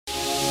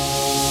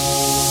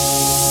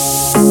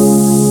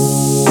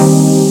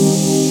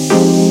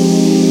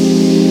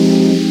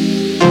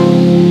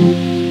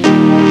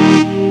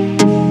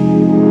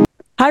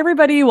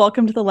everybody.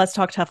 Welcome to the Let's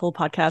Talk TEFL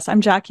podcast.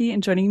 I'm Jackie,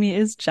 and joining me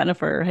is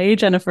Jennifer. Hey,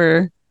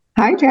 Jennifer.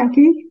 Hi,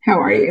 Jackie. How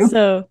are you?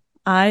 So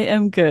I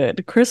am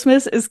good.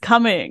 Christmas is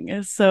coming.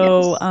 Yes.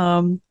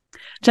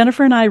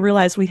 Jennifer and I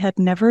realized we had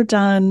never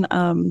done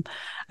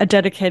a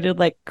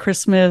dedicated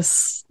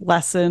Christmas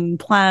lesson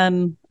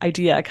plan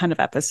idea kind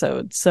of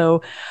episode.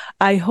 So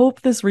I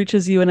hope this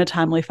reaches you in a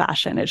timely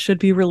fashion. It should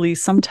be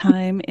released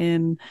sometime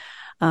in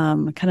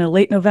kind of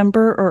late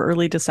November or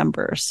early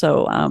December.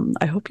 So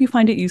I hope you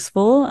find it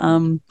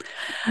useful.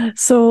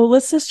 So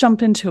let's just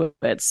jump into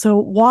it. So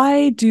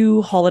why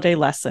do holiday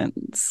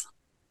lessons?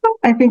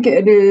 I think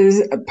it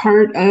is a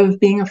part of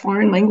being a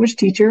foreign language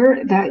teacher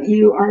that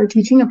you are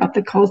teaching about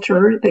the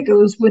culture that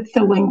goes with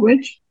the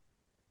language.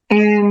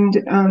 And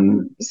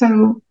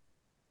so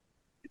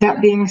that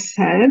being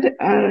said,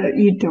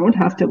 you don't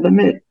have to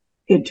limit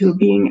it to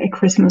being a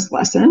Christmas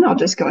lesson. I'll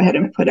just go ahead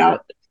and put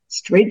out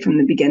straight from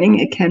the beginning.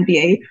 It can be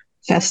a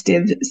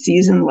festive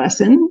season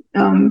lesson.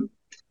 Kind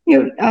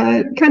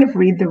of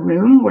read the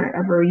room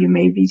wherever you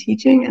may be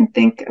teaching and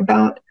think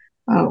about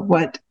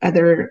what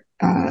other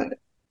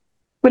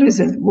what is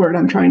the word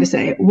I'm trying to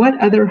say? What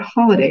other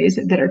holidays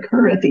that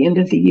occur at the end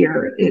of the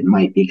year it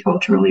might be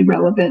culturally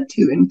relevant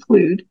to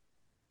include,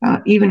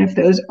 even if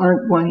those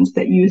aren't ones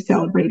that you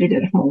celebrated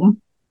at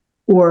home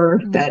or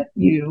that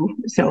you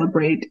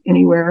celebrate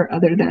anywhere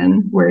other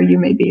than where you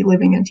may be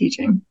living and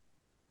teaching.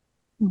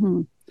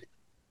 Mm-hmm.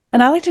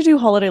 And I like to do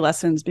holiday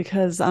lessons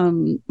because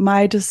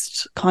my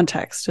just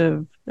context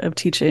of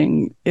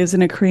teaching is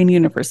in a Korean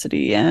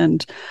university,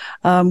 and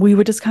we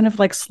would just kind of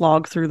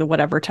slog through the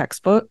whatever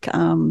textbook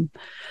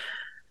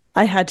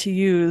I had to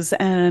use,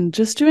 and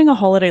just doing a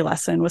holiday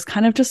lesson was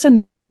kind of just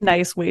a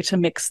nice way to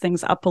mix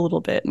things up a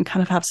little bit and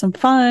kind of have some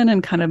fun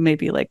and kind of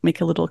maybe make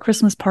a little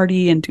Christmas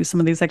party and do some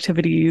of these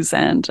activities.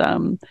 And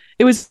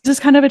it was just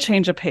kind of a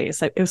change of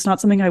pace. It was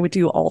not something I would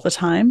do all the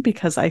time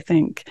because I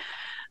think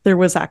there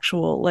was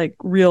actual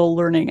real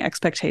learning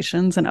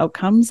expectations and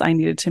outcomes I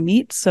needed to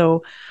meet.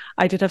 So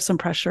I did have some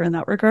pressure in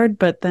that regard,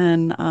 but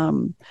then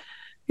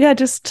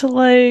just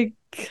to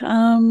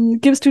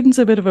give students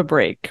a bit of a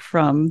break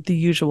from the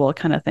usual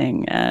kind of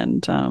thing.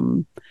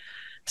 And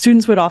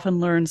students would often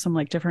learn some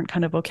different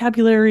kind of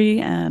vocabulary.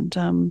 And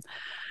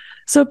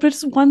but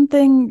just one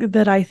thing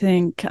that I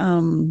think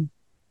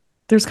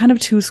there's kind of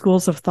two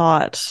schools of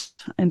thought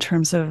in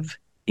terms of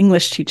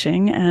English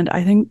teaching. And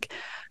I think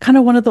kind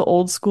of one of the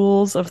old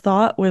schools of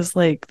thought was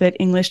that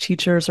English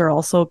teachers are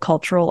also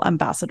cultural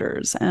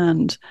ambassadors.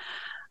 And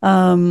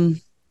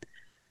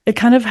it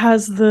kind of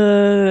has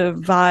the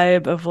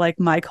vibe of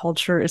my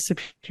culture is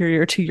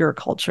superior to your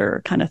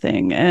culture kind of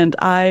thing. And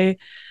I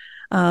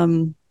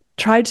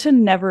tried to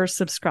never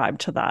subscribe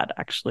to that,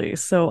 actually.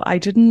 So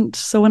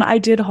when I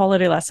did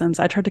holiday lessons,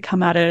 I tried to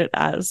come at it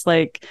as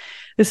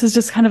this is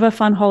just kind of a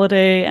fun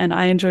holiday and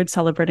I enjoyed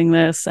celebrating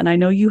this. And I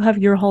know you have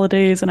your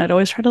holidays, and I'd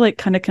always try to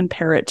kind of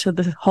compare it to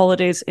the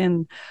holidays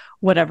in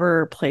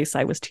whatever place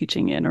I was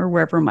teaching in or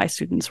wherever my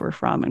students were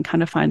from, and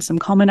kind of find some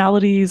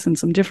commonalities and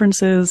some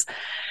differences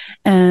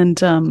and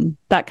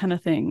that kind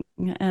of thing.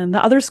 And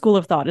the other school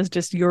of thought is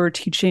just you're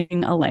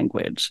teaching a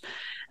language.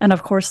 And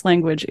of course,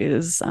 language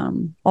is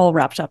all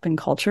wrapped up in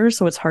culture,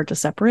 so it's hard to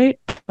separate.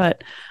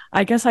 But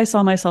I guess I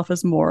saw myself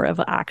as more of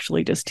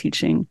actually just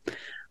teaching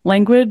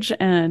language,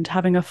 and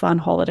having a fun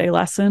holiday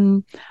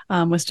lesson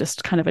was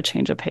just kind of a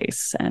change of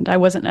pace. And I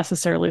wasn't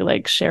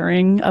necessarily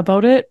sharing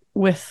about it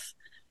with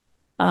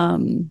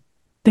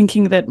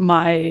thinking that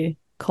my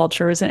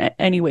culture is in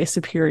any way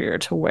superior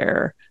to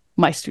where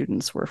my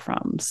students were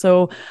from.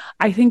 So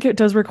I think it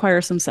does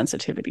require some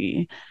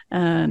sensitivity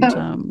and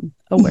Yeah,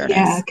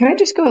 awareness. can I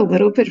just go a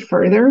little bit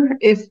further?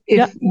 If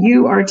Yeah.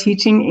 you are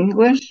teaching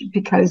English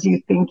because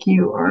you think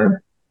you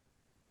are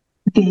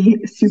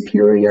the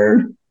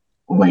superior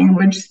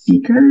language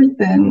speaker,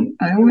 then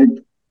I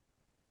would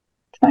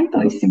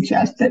kindly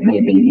suggest that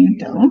maybe you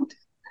don't.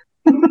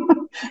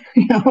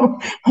 you know,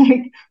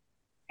 like,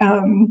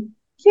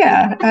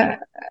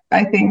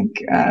 I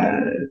think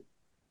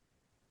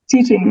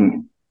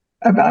teaching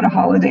about a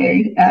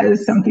holiday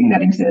as something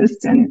that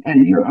exists and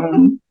your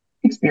own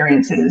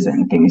experiences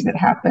and things that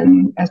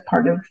happen as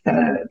part of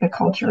the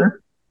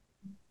culture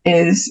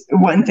is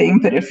one thing.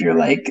 But if you're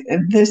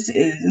this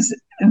is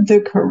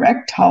the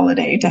correct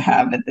holiday to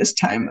have at this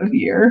time of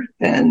year,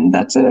 then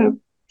that's a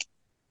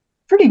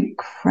pretty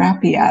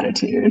crappy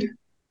attitude,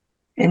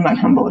 in my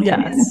humble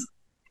opinion. Yes.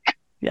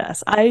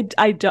 Yes.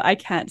 I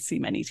can't see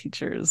many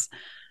teachers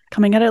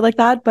coming at it like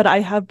that, but I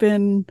have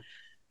been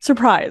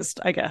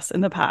surprised, I guess,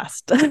 in the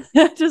past.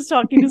 Just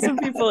talking to some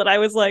people, and I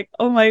was like,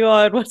 oh my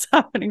God, what's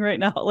happening right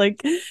now? I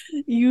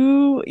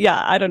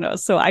don't know.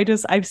 So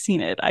I've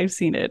seen it.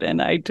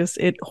 And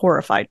it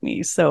horrified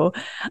me. So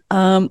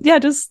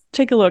just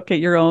take a look at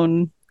your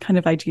own kind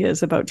of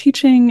ideas about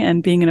teaching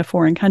and being in a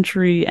foreign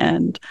country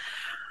and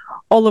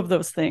all of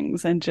those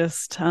things, and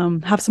just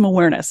have some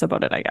awareness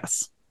about it, I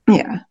guess.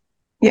 Yeah,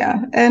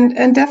 yeah,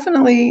 and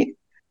definitely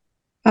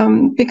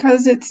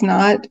because it's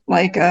not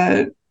like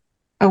a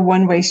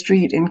one-way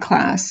street in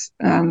class.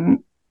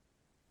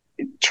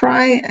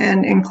 Try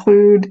and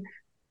include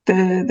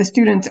the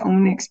students'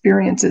 own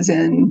experiences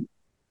in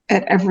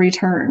at every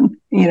turn,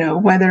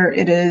 whether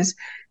it is,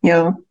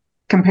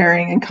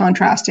 comparing and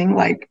contrasting,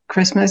 like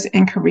Christmas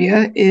in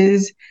Korea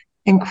is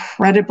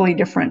incredibly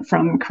different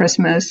from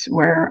Christmas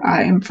where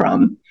I am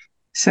from.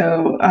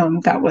 So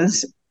that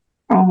was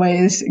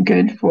always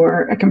good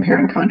for a compare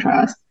and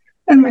contrast.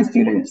 And my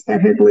students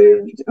that had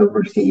lived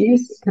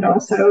overseas could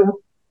also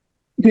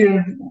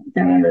give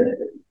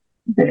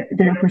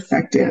their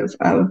perspective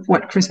of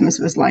what Christmas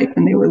was like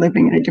when they were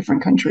living in a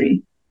different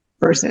country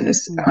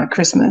versus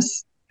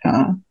Christmas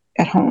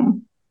at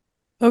home.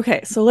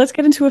 Okay, so let's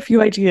get into a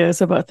few ideas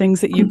about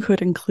things that you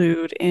could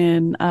include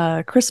in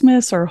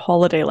Christmas or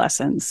holiday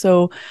lessons.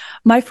 So,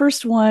 my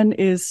first one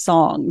is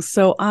songs.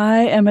 So, I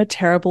am a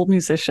terrible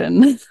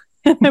musician.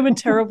 I'm a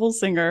terrible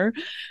singer.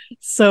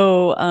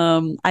 So,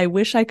 I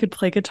wish I could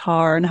play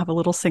guitar and have a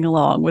little sing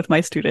along with my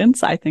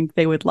students. I think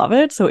they would love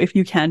it. So, if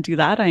you can do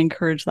that, I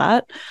encourage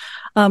that.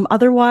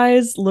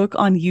 Otherwise, look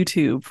on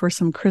YouTube for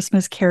some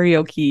Christmas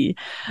karaoke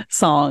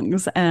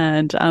songs,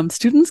 and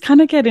students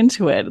kind of get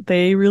into it.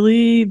 They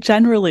really,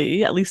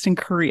 generally, at least in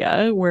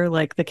Korea, where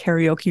like the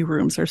karaoke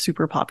rooms are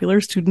super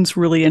popular, students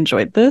really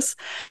enjoyed this.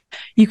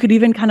 You could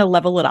even kind of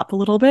level it up a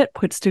little bit,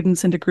 put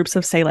students into groups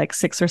of, say, like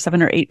 6 or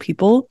 7 or 8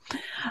 people.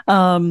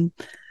 Um,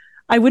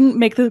 I wouldn't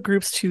make the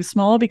groups too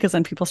small because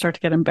then people start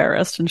to get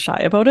embarrassed and shy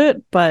about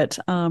it. But,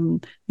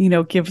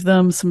 give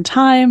them some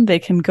time. They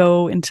can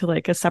go into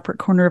like a separate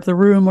corner of the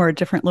room or a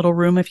different little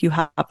room if you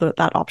have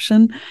that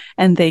option,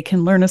 and they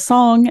can learn a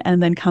song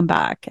and then come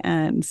back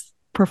and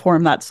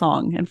perform that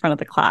song in front of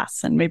the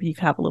class. And maybe you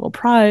could have a little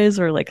prize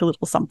or like a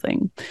little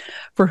something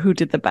for who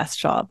did the best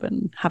job,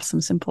 and have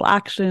some simple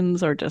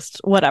actions or just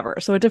whatever.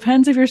 So it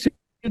depends if you're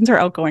students are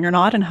outgoing or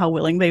not and how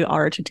willing they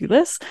are to do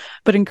this.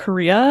 But in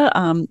Korea,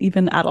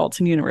 even adults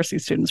and university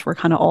students were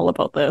kind of all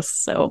about this.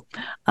 So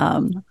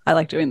I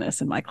like doing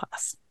this in my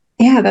class.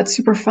 Yeah, that's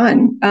super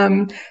fun.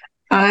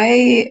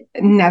 I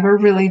never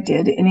really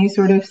did any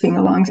sort of sing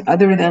alongs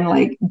other than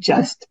like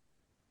just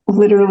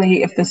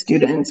literally if the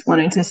students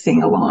wanted to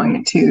sing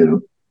along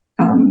to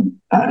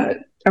a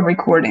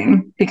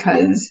recording,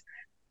 because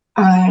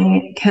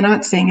I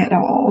cannot sing at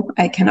all.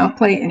 I cannot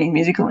play any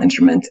musical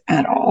instruments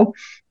at all.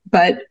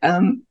 But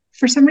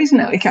for some reason,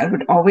 like I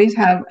would always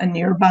have a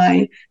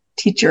nearby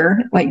teacher,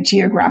 like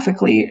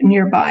geographically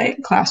nearby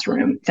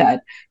classroom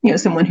that,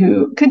 someone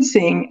who could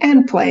sing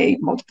and play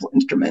multiple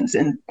instruments,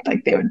 and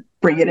like they would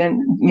bring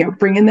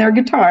in their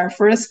guitar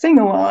for a sing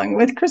along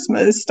with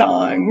Christmas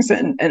songs.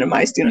 And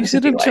my You students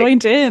would should be have like,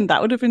 joined in.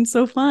 That would have been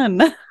so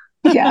fun.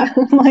 yeah,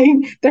 like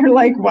they're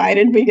like, why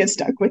did we get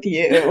stuck with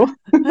you?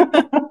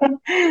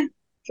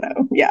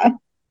 So yeah.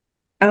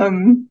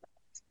 Um,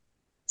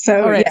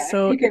 All so right. yeah,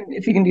 So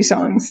if you can do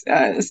songs,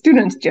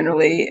 students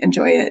generally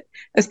enjoy it,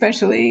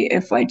 especially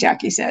if, like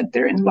Jackie said,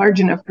 they're in large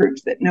enough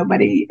groups that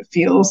nobody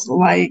feels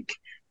like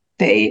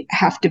they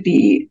have to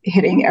be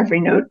hitting every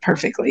note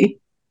perfectly.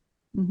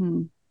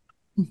 mhm,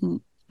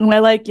 mhm. And I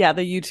like, yeah,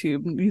 the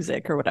YouTube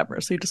music or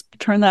whatever. So you just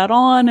turn that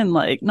on and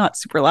like not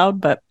super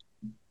loud, but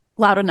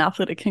loud enough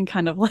that it can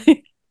kind of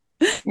like,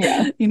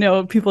 Yeah,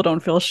 people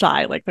don't feel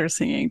shy like they're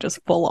singing just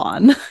full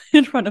on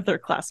in front of their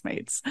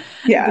classmates. If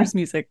yeah, there's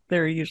music,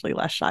 they're usually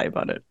less shy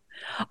about it.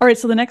 All right.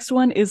 So the next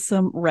one is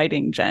some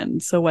writing, Jen.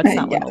 So what's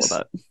that one all yes,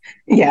 about?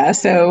 yeah.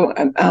 So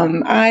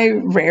I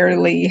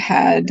rarely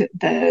had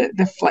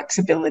the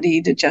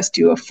flexibility to just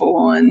do a full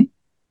on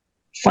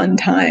fun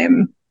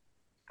time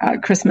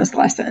Christmas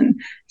lesson.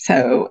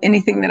 So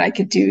anything that I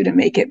could do to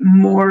make it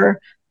more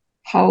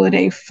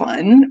holiday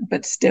fun,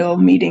 but still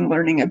meeting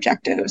learning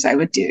objectives, I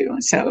would do.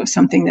 So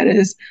something that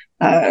is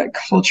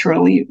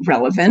culturally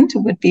relevant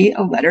would be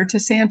a letter to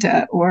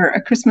Santa or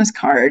a Christmas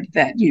card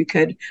that you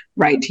could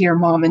write to your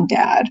mom and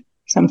dad,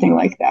 something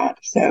like that.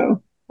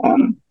 So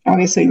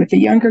obviously with the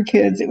younger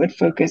kids, it would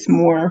focus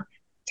more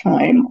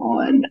time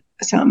on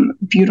some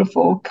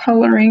beautiful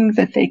coloring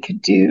that they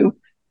could do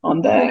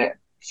on the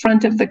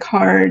front of the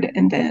card,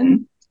 and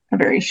then a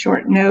very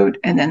short note,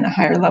 and then the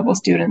higher level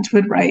students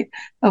would write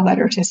a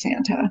letter to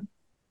Santa.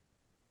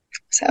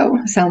 So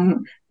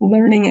some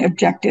learning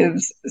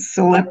objectives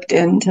slipped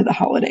into the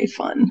holiday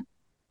fun.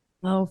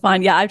 Oh,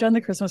 fun. Yeah, I've done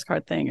the Christmas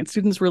card thing and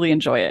students really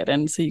enjoy it.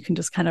 And so you can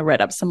just kind of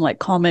write up some like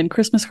common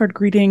Christmas card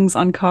greetings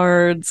on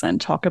cards and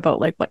talk about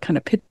like what kind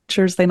of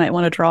pictures they might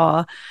want to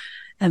draw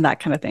and that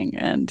kind of thing.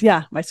 And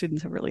yeah, my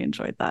students have really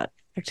enjoyed that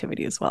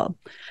activity as well.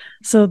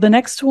 So the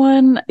next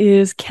one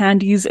is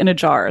candies in a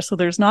jar. So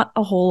there's not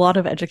a whole lot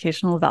of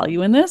educational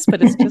value in this,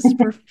 but it's just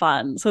for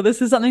fun. So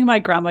this is something my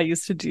grandma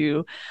used to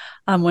do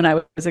when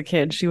I was a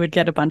kid. She would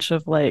get a bunch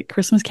of like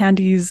Christmas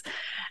candies.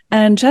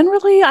 And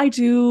generally, I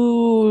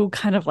do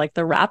kind of like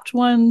the wrapped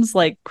ones,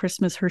 like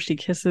Christmas Hershey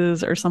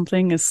Kisses or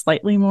something is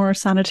slightly more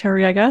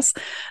sanitary, I guess.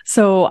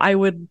 So I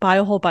would buy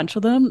a whole bunch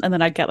of them and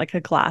then I'd get like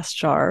a glass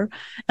jar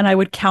and I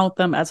would count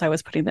them as I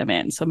was putting them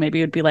in. So maybe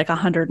it would be like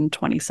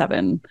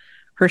 127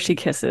 Hershey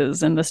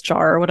Kisses in this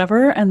jar or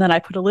whatever. And then I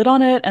put a lid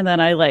on it and then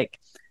I like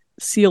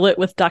seal it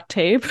with duct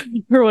tape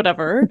or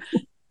whatever.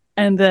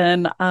 And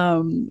then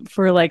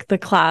for like the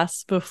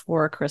class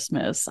before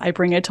Christmas, I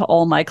bring it to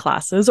all my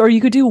classes, or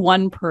you could do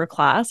one per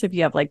class if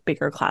you have like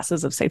bigger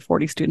classes of say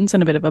 40 students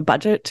and a bit of a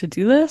budget to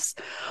do this.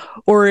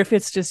 Or if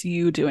it's just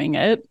you doing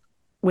it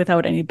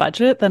without any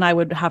budget, then I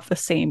would have the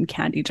same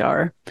candy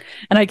jar.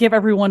 And I give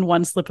everyone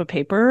one slip of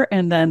paper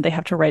and then they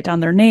have to write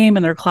down their name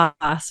and their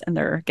class and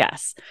their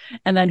guess.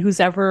 And then who's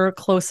ever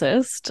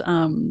closest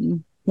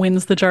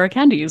wins the jar of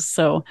candies.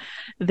 So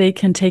they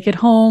can take it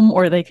home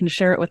or they can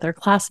share it with their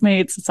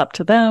classmates. It's up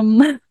to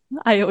them.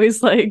 I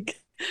always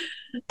like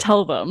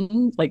tell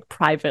them like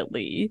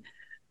privately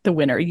the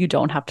winner. You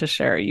don't have to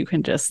share. You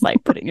can just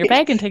like put it in your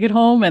bag and take it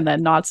home and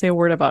then not say a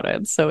word about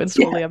it. So it's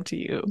totally up to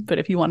you. But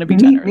if you want to be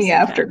Meet generous, me you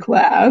after can.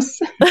 class.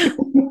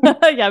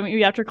 Yeah, meet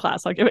me after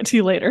class. I'll give it to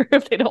you later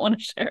if they don't want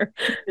to share.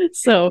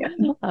 So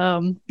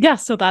Yeah. yeah,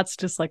 so that's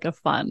just like a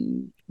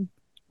fun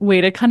way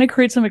to kind of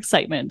create some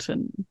excitement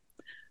and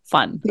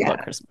fun about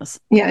Yeah. Christmas.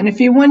 Yeah. And if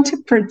you want to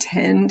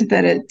pretend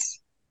that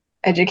it's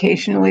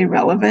educationally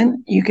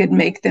relevant, you could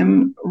make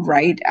them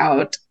write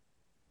out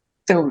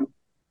the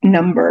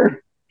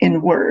number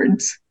in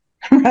words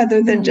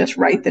rather than Mm. just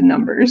write the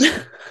numbers.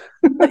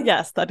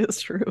 Yes, that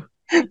is true.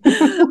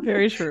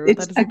 Very true.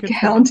 It's That is a a good point.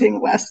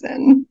 counting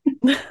lesson.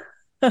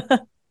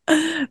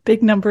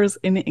 Big numbers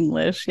in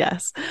English.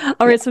 Yes. All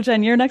Yeah. right. So,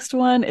 Jen, your next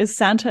one is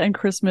Santa and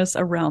Christmas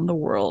around the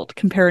world.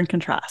 Compare and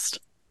contrast.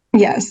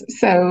 Yes.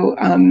 So,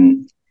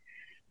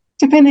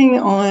 depending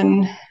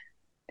on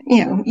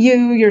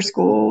your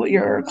school,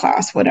 your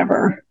class,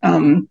 whatever,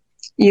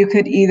 you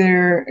could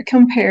either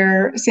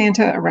compare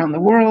Santa around the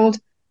world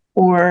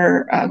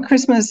or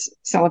Christmas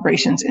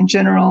celebrations in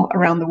general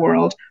around the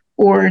world,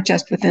 or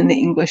just within the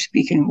English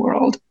speaking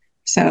world.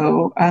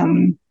 So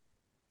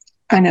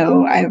I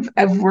know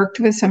I've worked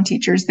with some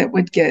teachers that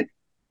would get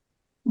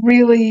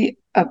really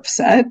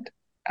upset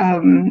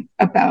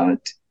about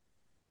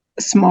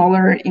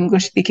smaller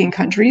English speaking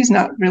countries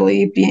not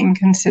really being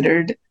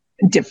considered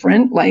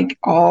different, like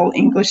all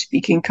English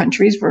speaking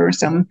countries were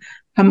some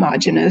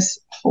homogenous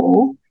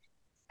whole.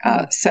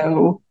 Mm,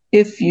 So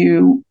if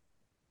you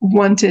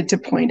wanted to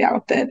point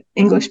out that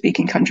English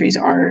speaking countries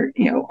are,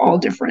 all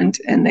different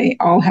and they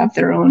all have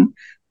their own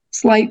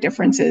slight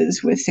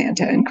differences with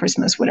Santa and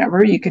Christmas,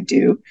 whatever, you could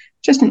do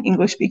just an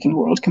English speaking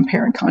world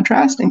compare and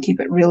contrast and keep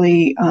it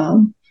really,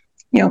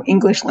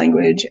 English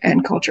language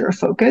and culture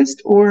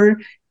focused. Or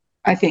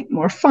I think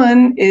more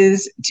fun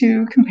is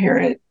to compare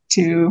it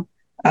to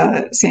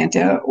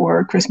Santa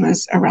or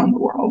Christmas around the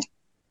world.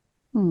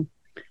 mm.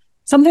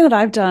 Something that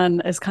I've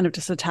done is kind of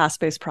just a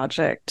task-based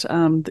project.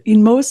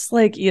 In most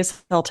like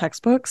ESL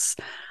textbooks,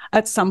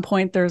 at some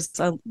point there's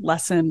a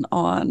lesson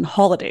on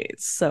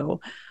holidays.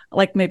 So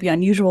like maybe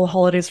unusual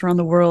holidays around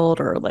the world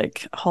or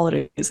like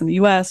holidays in the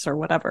US or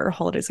whatever,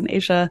 holidays in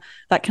Asia,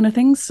 that kind of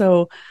thing.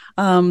 So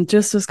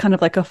just as kind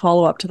of like a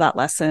follow-up to that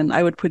lesson,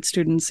 I would put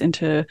students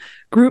into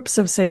groups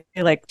of say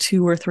like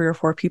two or three or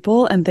four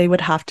people, and they would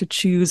have to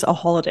choose a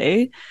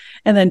holiday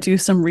and then do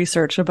some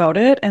research about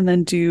it and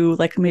then do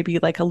like maybe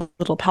like a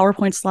little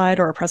PowerPoint slide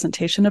or a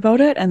presentation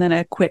about it and then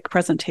a quick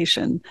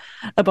presentation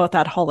about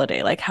that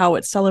holiday, like how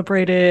it's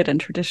celebrated and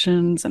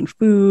traditions and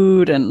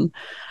food and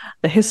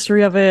the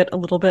history of it, a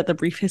little bit, the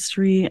brief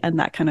history and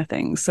that kind of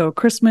thing. So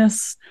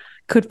Christmas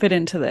could fit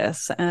into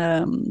this.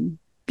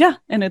 Yeah,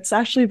 and it's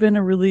actually been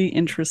a really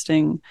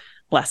interesting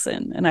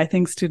lesson. And I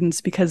think students,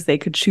 because they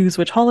could choose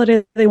which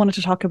holiday they wanted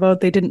to talk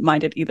about, they didn't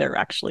mind it either,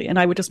 actually. And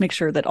I would just make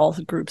sure that all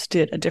the groups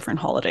did a different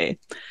holiday.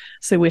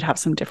 So we'd have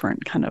some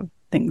different kind of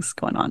things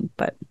going on.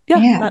 But yeah,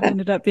 Yeah, that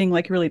ended up being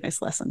like a really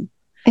nice lesson.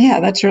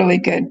 yeah, that's really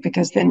good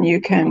because then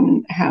you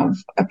can have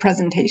a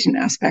presentation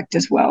aspect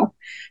as well.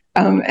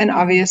 And Mhm.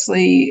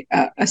 obviously,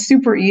 a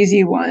super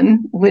easy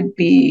one would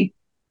be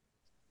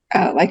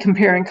like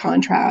compare and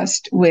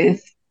contrast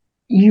with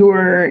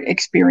your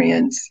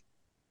experience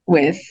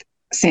with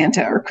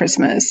Santa or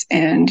Christmas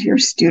and your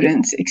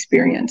students'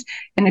 experience.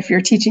 And if you're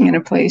teaching in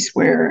a place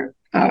where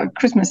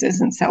Christmas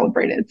isn't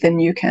celebrated, then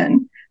you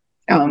can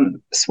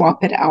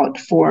swap it out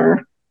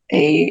for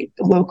a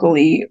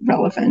locally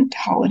relevant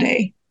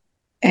holiday.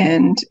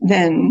 And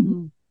then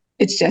Mhm.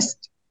 it's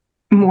just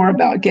more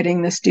about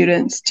getting the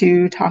students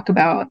to talk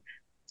about,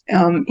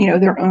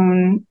 their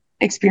own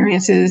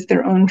experiences,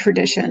 their own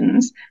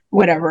traditions,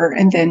 whatever.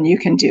 And then you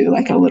can do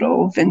like a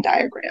little Venn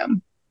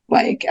diagram,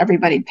 like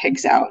everybody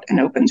pigs out and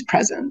opens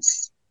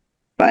presents.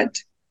 But,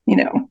 you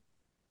know,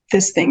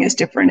 this thing is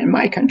different in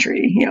my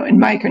country. In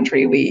my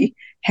country, we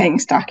hang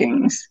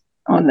stockings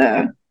on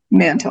the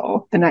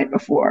mantle the night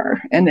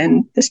before, and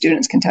then the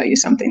students can tell you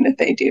something that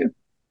they do,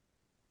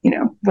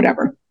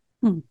 whatever.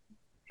 Hmm.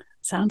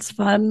 Sounds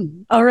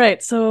fun. All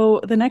right.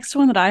 So the next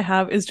one that I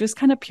have is just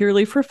kind of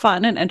purely for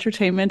fun and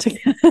entertainment.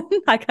 Again,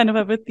 I kind of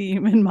have a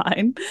theme in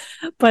mind,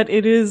 but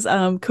it is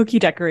cookie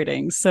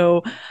decorating.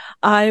 So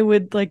I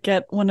would like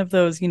get one of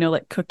those,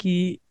 like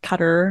cookie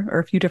cutter or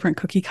a few different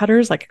cookie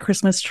cutters, like a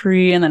Christmas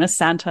tree and then a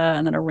Santa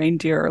and then a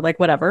reindeer or like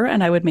whatever.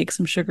 And I would make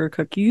some sugar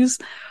cookies.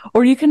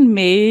 Or you can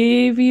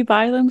maybe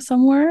buy them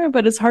somewhere,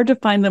 but it's hard to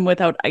find them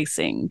without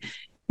icing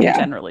Yeah.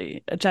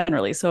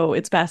 generally. So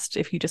it's best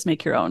if you just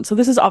make your own. So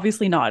this is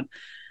obviously not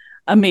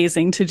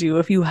amazing to do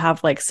if you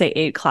have like say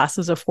 8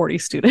 classes of 40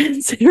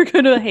 students. You're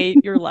going to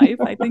hate your life,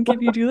 I think,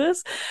 if you do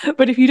this.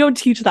 But if you don't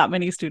teach that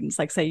many students,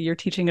 like say you're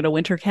teaching at a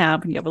winter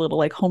camp and you have a little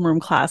like homeroom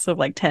class of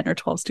like 10 or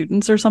 12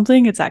 students or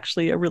something, it's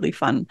actually a really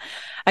fun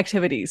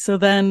activity. So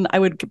then I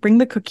would bring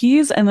the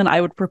cookies and then I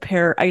would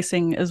prepare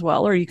icing as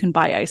well, or you can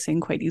buy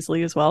icing quite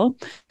easily as well.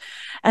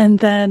 And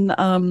then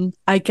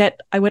I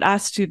would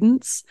ask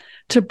students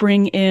to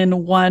bring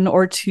in 1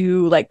 or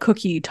 2 like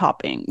cookie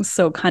toppings.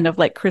 So kind of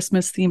like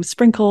Christmas themed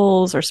sprinkles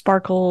or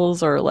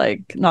sparkles, or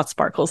like not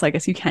sparkles. I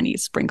guess you can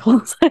eat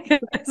sprinkles. I guess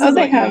Oh, is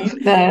they what you have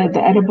mean.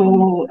 the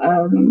edible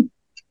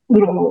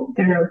little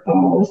their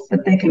balls,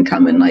 but they can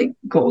come in like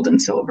gold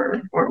and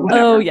silver or Oh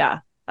whatever. yeah,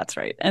 that's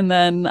right. And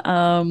then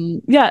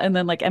yeah, and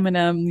then like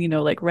M&M,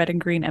 like red and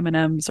green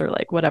M&Ms or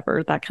like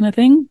whatever, that kind of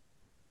thing.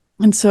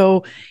 And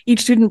so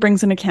each student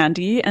brings in a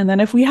candy. And then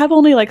if we have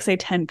only like say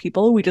 10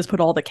 people, we just put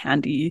all the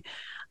candy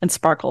and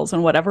sparkles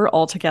and whatever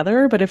all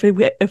together. But if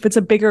it's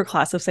a bigger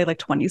class of say like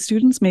 20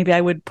 students, maybe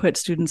I would put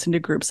students into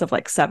groups of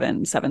like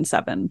 7, 7,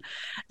 7.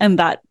 And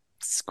that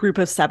group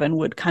of 7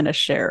 would kind of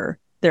share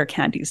their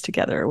candies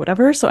together or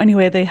whatever. So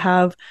anyway, they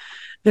have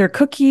their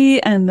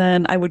cookie, and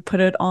then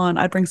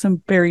I'd bring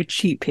some very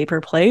cheap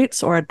paper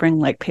plates, or I'd bring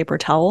like paper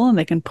towel and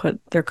they can put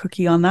their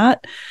cookie on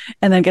that,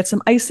 and then get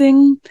some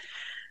icing,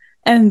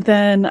 and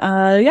then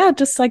yeah,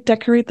 just like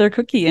decorate their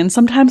cookie. And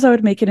sometimes I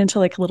would make it into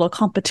like a little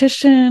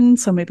competition,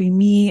 so maybe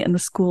me and the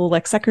school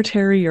like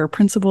secretary or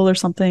principal or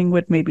something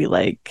would maybe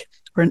like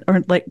or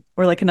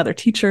like another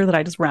teacher that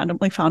I just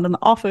randomly found in the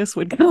office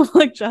would go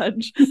like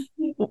judge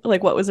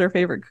like what was their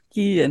favorite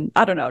cookie, and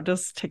I don't know,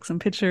 just take some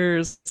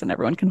pictures and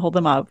everyone can hold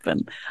them up,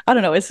 and I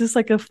don't know, it's just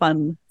like a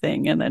fun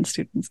thing, and then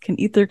students can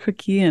eat their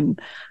cookie,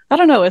 and I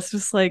don't know, it's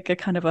just like a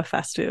kind of a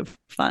festive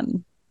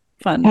fun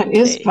That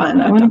is day fun.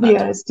 when I I've want to done be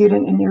that. a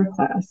student in your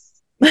class.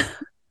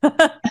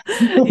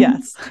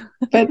 Yes.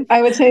 But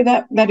I would say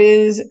that that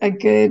is a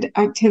good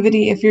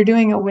activity if you're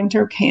doing a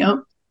winter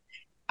camp.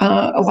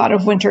 A lot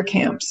of winter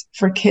camps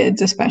for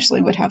kids,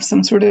 especially, would have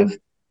some sort of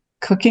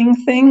cooking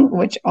thing,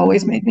 which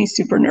always Mhm. made me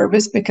super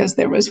nervous because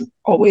there was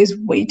always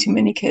way too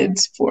many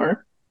kids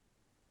for,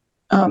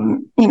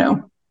 you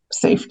know,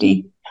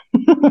 safety,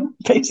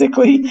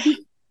 basically.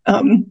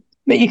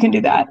 But you can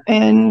do that.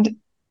 And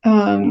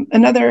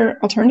another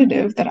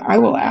alternative that I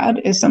will add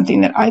is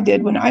something that I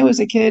did when I was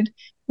a kid,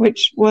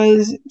 which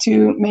was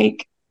to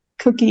make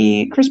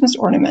cookie Christmas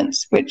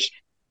ornaments, which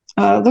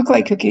look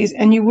like cookies,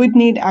 and you would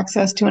need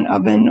access to an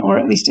oven or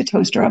at least a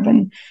toaster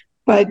oven.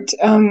 But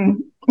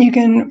you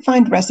can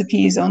find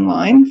recipes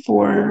online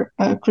for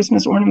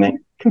Christmas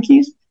ornament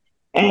cookies,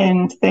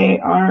 and they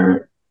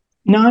are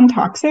non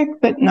toxic,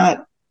 but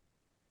not,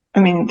 I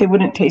mean, they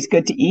wouldn't taste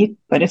good to eat,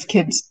 but if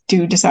kids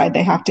do decide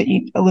they have to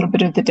eat a little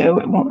bit of the dough,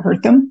 it won't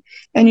hurt them.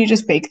 And you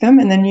just bake them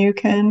and then you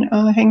can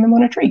hang them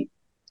on a tree.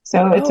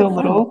 So it's Oh, a fun.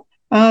 little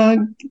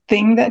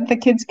thing that the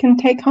kids can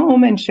take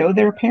home and show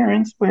their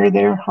parents where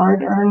their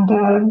hard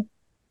earned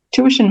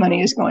tuition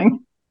money is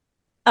going.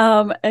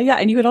 Yeah,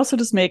 and you could also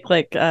just make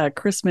like a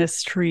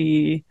Christmas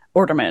tree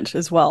ornament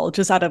as well,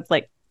 just out of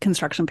like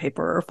construction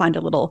paper, or find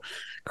a little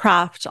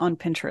craft on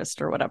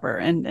Pinterest or whatever,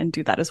 and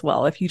do that as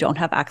well if you don't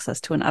have access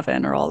to an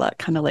oven or all that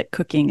kind of like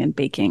cooking and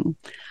baking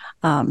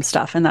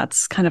stuff. And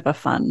that's kind of a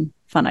fun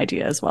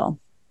idea as well.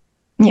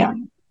 Yeah.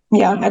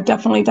 Yeah. I've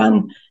definitely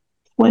done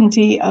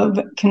plenty of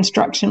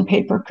construction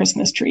paper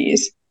Christmas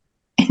trees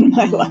in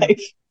my Mm,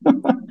 life.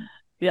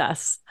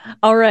 yes.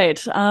 All right.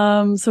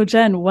 So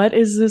Jen, what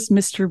is this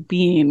Mr.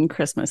 Bean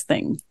Christmas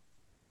thing?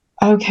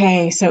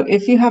 Okay. So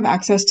if you have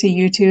access to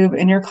YouTube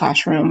in your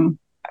classroom,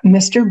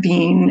 Mr.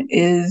 Bean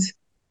is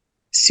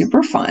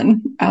super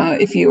fun.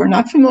 If you are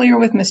not familiar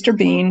with Mr.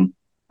 Bean,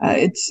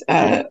 it's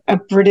a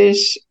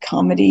British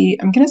comedy.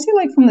 I'm going to say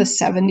like from the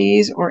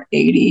 70s or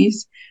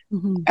 80s.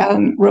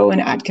 Mhm.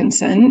 Rowan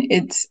Atkinson.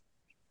 It's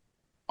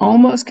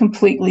almost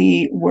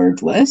completely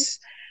wordless.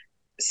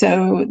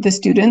 So the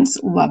students'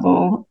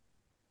 level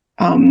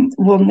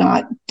will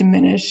not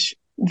diminish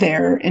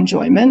their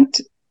enjoyment.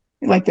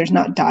 Like there's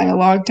not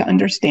dialogue to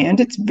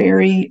understand. It's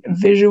very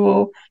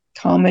visual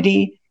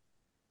comedy.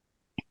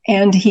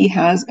 And he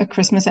has a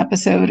Christmas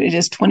episode. It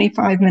is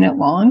 25 minutes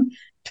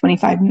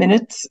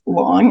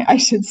long, I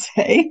should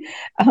say.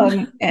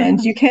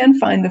 And you can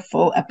find the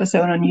full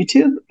episode on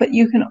YouTube, but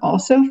you can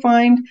also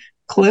find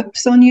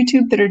clips on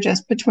YouTube that are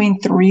just between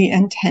 3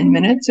 and 10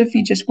 minutes. If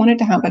you just wanted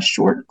to have a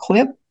short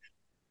clip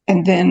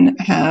and then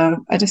have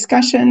a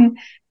discussion,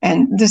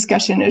 and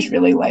discussion is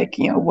really like,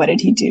 what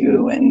did he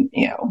do? And,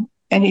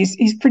 and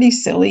he's pretty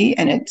silly,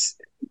 and it's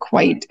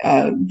quite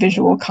a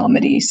visual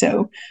comedy.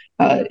 So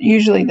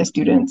usually the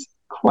students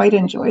quite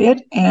enjoy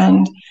it.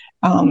 And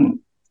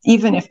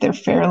even if they're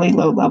fairly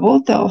low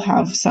level, they'll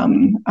have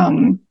some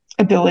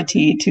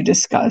ability to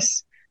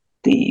discuss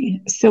the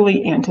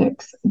silly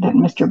antics that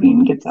Mr.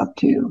 Bean gets up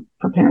to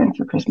preparing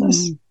for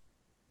Christmas.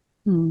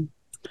 Mm-hmm.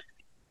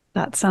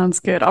 That sounds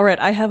good. All right.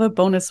 I have a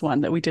bonus one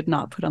that we did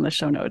not put on the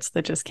show notes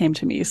that just came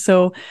to me.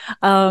 So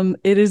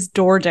it is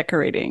door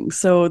decorating.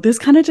 So this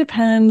kind of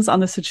depends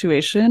on the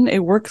situation.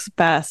 It works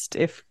best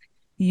if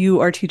you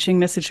are teaching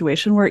in a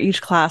situation where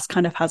each class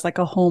kind of has like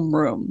a home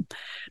room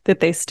that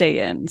they stay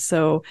in.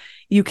 So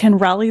you can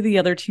rally the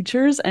other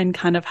teachers and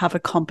kind of have a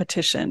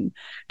competition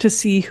to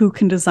see who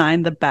can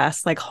design the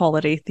best like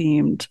holiday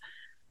themed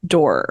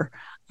door.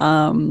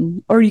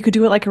 Or you could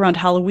do it like around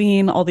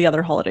Halloween, all the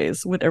other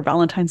holidays with or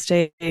Valentine's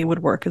Day would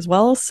work as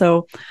well.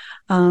 So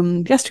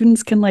yeah,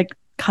 students can like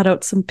cut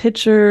out some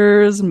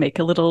pictures, make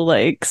a little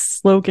like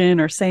slogan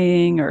or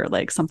saying or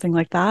like something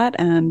like that,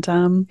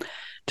 and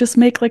just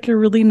make like a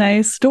really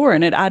nice store.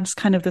 And it adds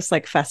kind of this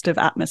like festive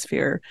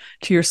atmosphere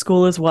to your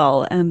school as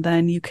well. And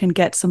then you can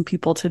get some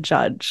people to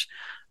judge,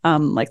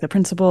 like the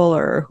principal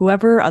or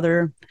whoever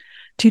other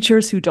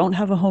teachers who don't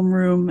have a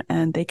homeroom,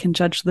 and they can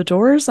judge the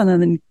doors and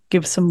then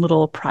give some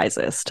little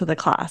prizes to the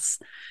class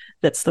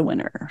that's the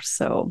winner.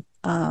 So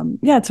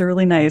yeah, it's a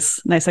really nice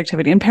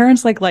activity. And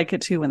parents like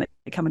it too when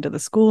they come into the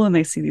school and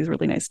they see these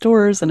really nice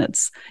doors, and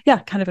it's yeah,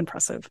 kind of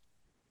impressive.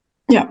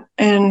 Yeah,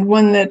 and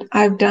one that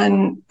I've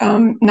done,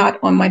 not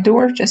on my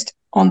door, just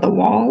on the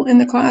wall in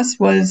the class,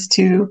 was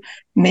to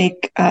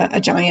make a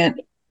giant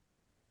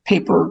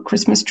paper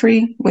Christmas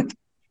tree with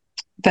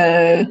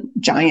the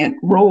giant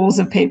rolls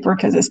of paper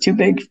because it's too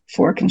big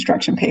for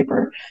construction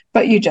paper.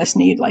 But you just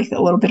need like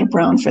a little bit of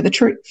brown for the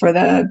tree for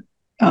the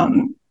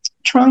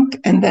trunk,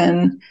 and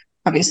then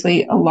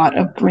obviously a lot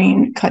of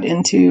green cut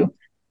into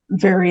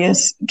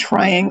various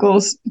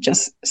triangles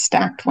just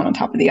stacked one on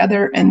top of the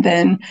other, and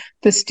then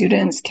the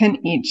students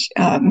can each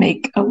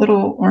make a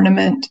little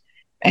ornament,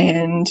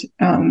 and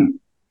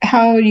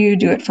how you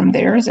do it from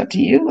there is up to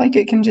you. Like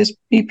it can just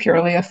be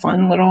purely a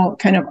fun little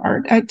kind of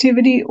art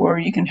activity, or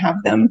you can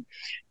have them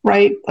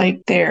write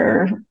like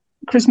their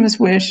Christmas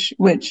wish,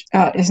 which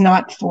is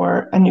not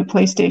for a new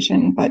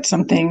PlayStation, but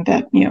something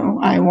that,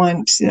 I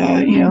want,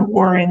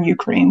 war in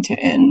Ukraine to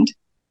end,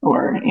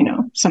 or,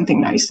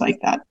 something nice like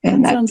that.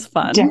 And That that sounds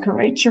fun.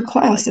 decorates your I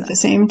class like at the that.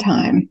 same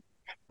time.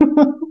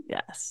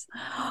 Yes.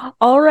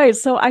 All right.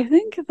 So I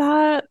think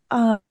that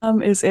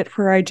is it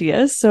for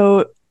ideas.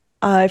 So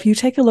if you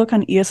take a look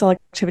on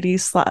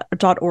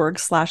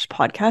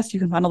eslactivities.org/podcast, you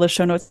can find all the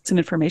show notes and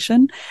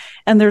information.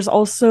 And there's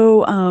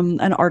also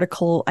an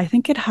article, I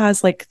think it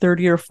has like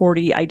 30 or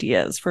 40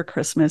 ideas for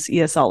Christmas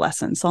ESL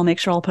lessons. So I'll make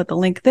sure I'll put the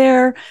link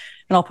there,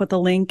 and I'll put the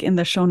link in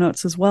the show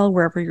notes as well,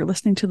 wherever you're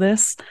listening to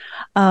this.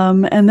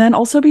 And then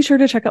also be sure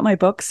to check out my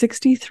book,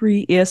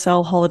 63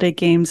 ESL Holiday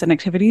Games and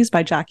Activities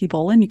by Jackie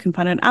Boland. You can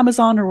find it on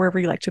Amazon or wherever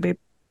you like to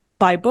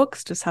buy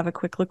books. Just have a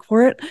quick look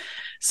for it.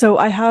 So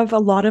I have a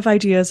lot of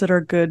ideas that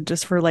are good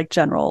just for like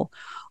general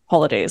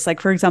holidays. Like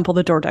for example,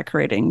 the door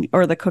decorating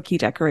or the cookie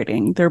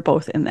decorating, they're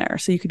both in there.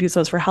 So you could use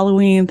those for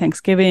Halloween,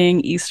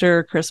 Thanksgiving,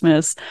 Easter,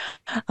 Christmas,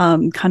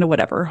 kind of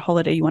whatever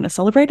holiday you want to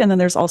celebrate. And then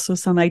there's also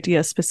some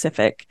idea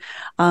specific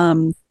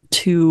to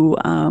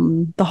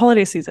the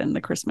holiday season,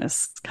 the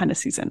Christmas kind of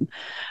season.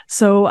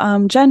 So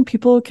Jen,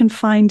 people can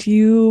find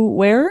you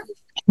where?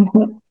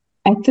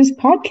 At this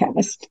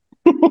podcast.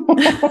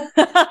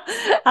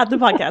 At the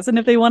podcast. And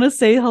if they want to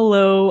say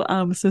hello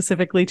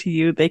specifically to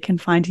you, they can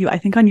find you, I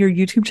think, on your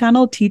YouTube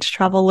channel, Teach,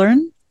 Travel,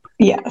 Learn.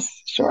 Yes,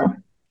 sure.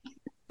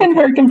 And Okay,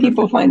 where can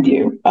people perfect. find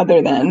you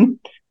other than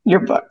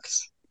your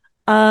books?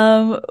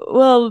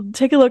 Well,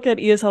 take a look at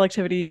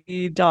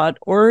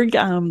eslactivity.org.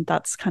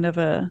 That's kind of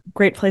a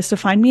great place to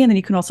find me. And then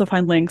you can also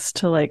find links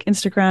to like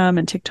Instagram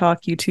and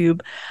TikTok,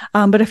 YouTube.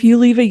 But if you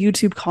leave a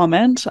YouTube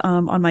comment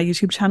on my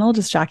YouTube channel,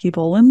 just Jackie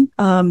Boland,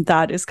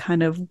 that is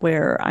kind of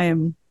where I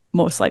am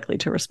most likely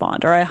to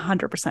respond, or I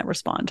 100%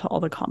 respond to all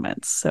the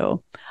comments.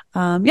 So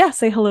yeah,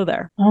 say hello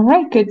there. All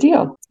right, good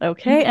deal.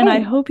 Okay. And I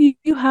Okay. hope you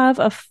have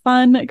a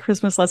fun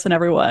Christmas lesson,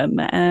 everyone.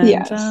 And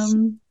Yes.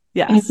 And a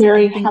yes, I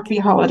very think happy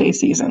holiday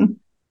season.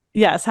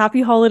 yes,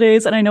 happy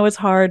holidays. And I know it's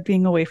hard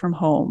being away from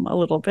home a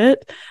little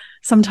bit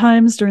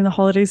sometimes during the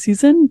holiday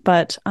season,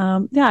 but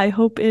yeah, I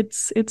hope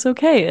it's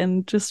okay.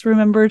 And just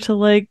remember to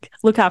like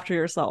look after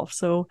yourself.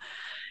 So,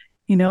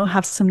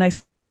 have some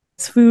nice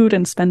food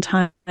and spend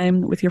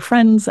time with your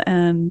friends.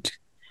 And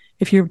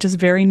if you're just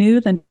very new,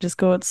 then just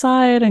go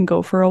outside and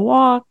go for a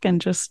walk and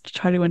just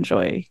try to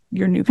enjoy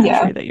your new Yeah.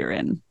 country that you're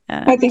in.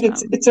 I And think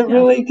it's a yeah.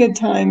 really good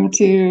time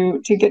to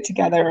get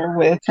together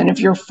with kind of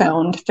your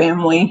found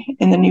family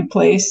in the new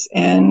place.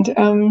 And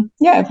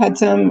yeah, I've had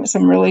some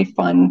really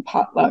fun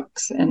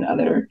potlucks and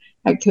other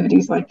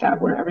activities like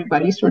that where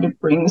everybody sort of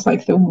brings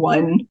like the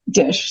one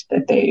dish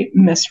that they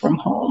miss from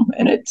home,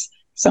 and it's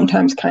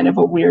sometimes kind of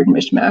a weird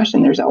mishmash.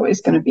 And there's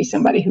always going to be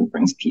somebody who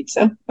brings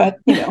pizza, but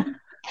it's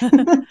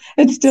So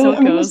still, I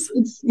it mean, goes.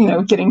 it's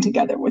getting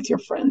together with your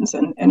friends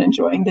and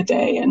enjoying the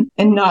day, and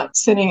not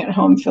sitting at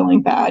home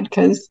feeling bad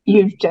because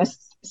you've just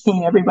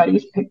seen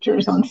everybody's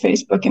pictures on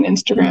Facebook and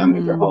Instagram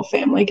of your Mm-hmm. whole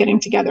family getting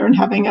together and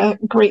having a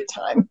great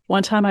time.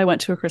 One time I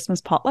went to a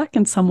Christmas potluck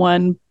and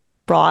someone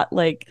brought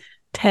like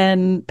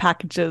 10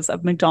 packages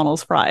of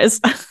McDonald's fries.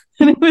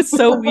 And it was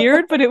so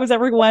weird, but it was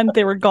everyone,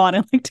 they were gone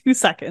in like 2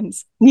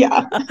 seconds.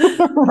 Yeah,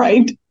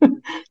 right.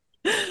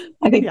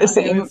 I think Yeah,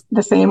 it was,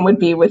 the same would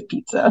be with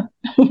pizza.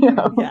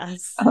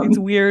 yes, it's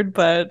weird,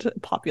 but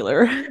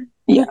popular.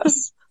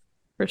 Yes.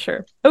 For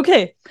sure.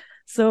 Okay.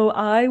 So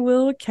I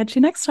will catch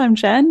you next time,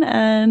 Jen,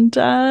 and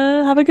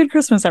have a good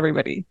Christmas,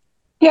 everybody.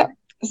 Yeah.